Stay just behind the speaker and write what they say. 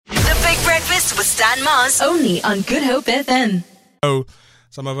Breakfast with Stan Mars. Only on Good Hope FM. So,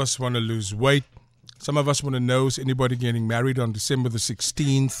 some of us want to lose weight. Some of us want to know, is anybody getting married on December the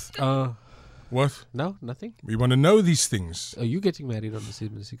 16th? What? No, nothing. We want to know these things. Are you getting married on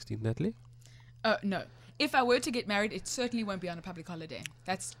December 16th, Natalie? No. If I were to get married, it certainly won't be on a public holiday.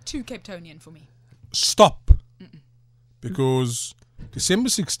 That's too Cape Townian for me. Stop. Because December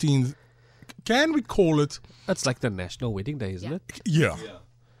 16th, can we call it? That's like the national wedding day, isn't it? Yeah.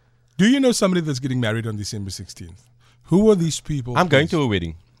 Do you know somebody that's getting married on December 16th? Who are these people? I'm going to a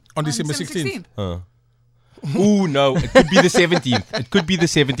wedding. On December 16th. Ooh, no. It could be the 17th. It could be the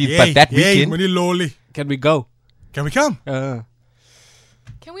 17th. But that weekend. Can we go? Can we come?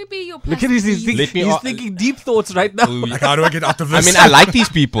 Can we be your Look at this. He's thinking deep thoughts right now. Like, how do I get out of this? I mean, I like these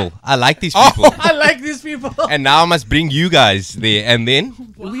people. I like these people. I like these people. And now I must bring you guys there. And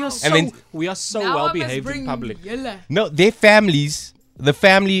then? We are so Now well I must behaved in bring public. Yella. No, their families, the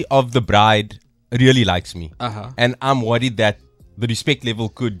family of the bride really likes me. And I'm worried that the respect level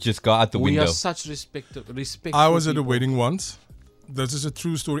could just go out the window. We are such respectful. I was at a wedding once. This is a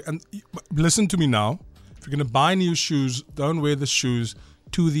true story. And listen to me now. If you're going to buy new shoes, don't wear the shoes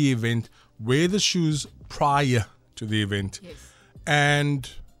to the event. Wear the shoes prior to the event. Yes. And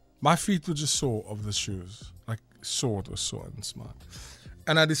my feet were just sore of the shoes. Like, sore. It was sore and smart.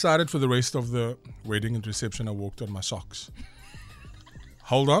 And I decided for the rest of the wedding and reception, I walked on my socks.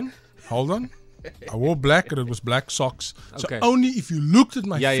 Hold on. I wore black and it was black socks. Okay. So only if you looked at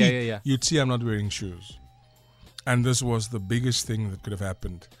my feet, Yeah. you'd see I'm not wearing shoes. And this was the biggest thing that could have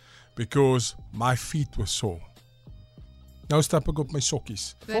happened because my feet were sore. Nou stap ek op my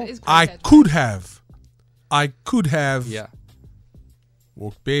sokkies. That is great I advice. could have Yeah.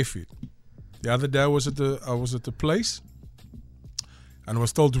 walked barefoot. The other day I was at the place and I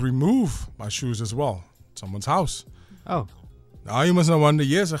was told to remove my shoes as well. Someone's house. Oh. Now you must not wonder,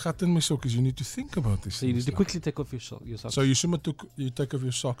 yes, I got in my socks. You need to think about this. So you need to quickly take off your socks. So you take off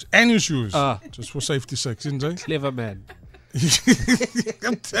your socks and your shoes. Just for safety's sake, isn't it? Clever man.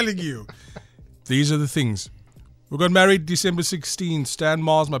 I'm telling you. These are the things. We got married December 16th. Stan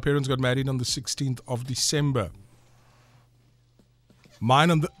Mars, my parents got married on the 16th of December. Mine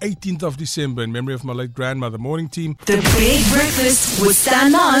on the 18th of December in memory of my late grandmother. Morning team. The Big Breakfast with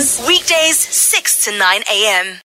Stan Mars. Weekdays 6 to 9 a.m.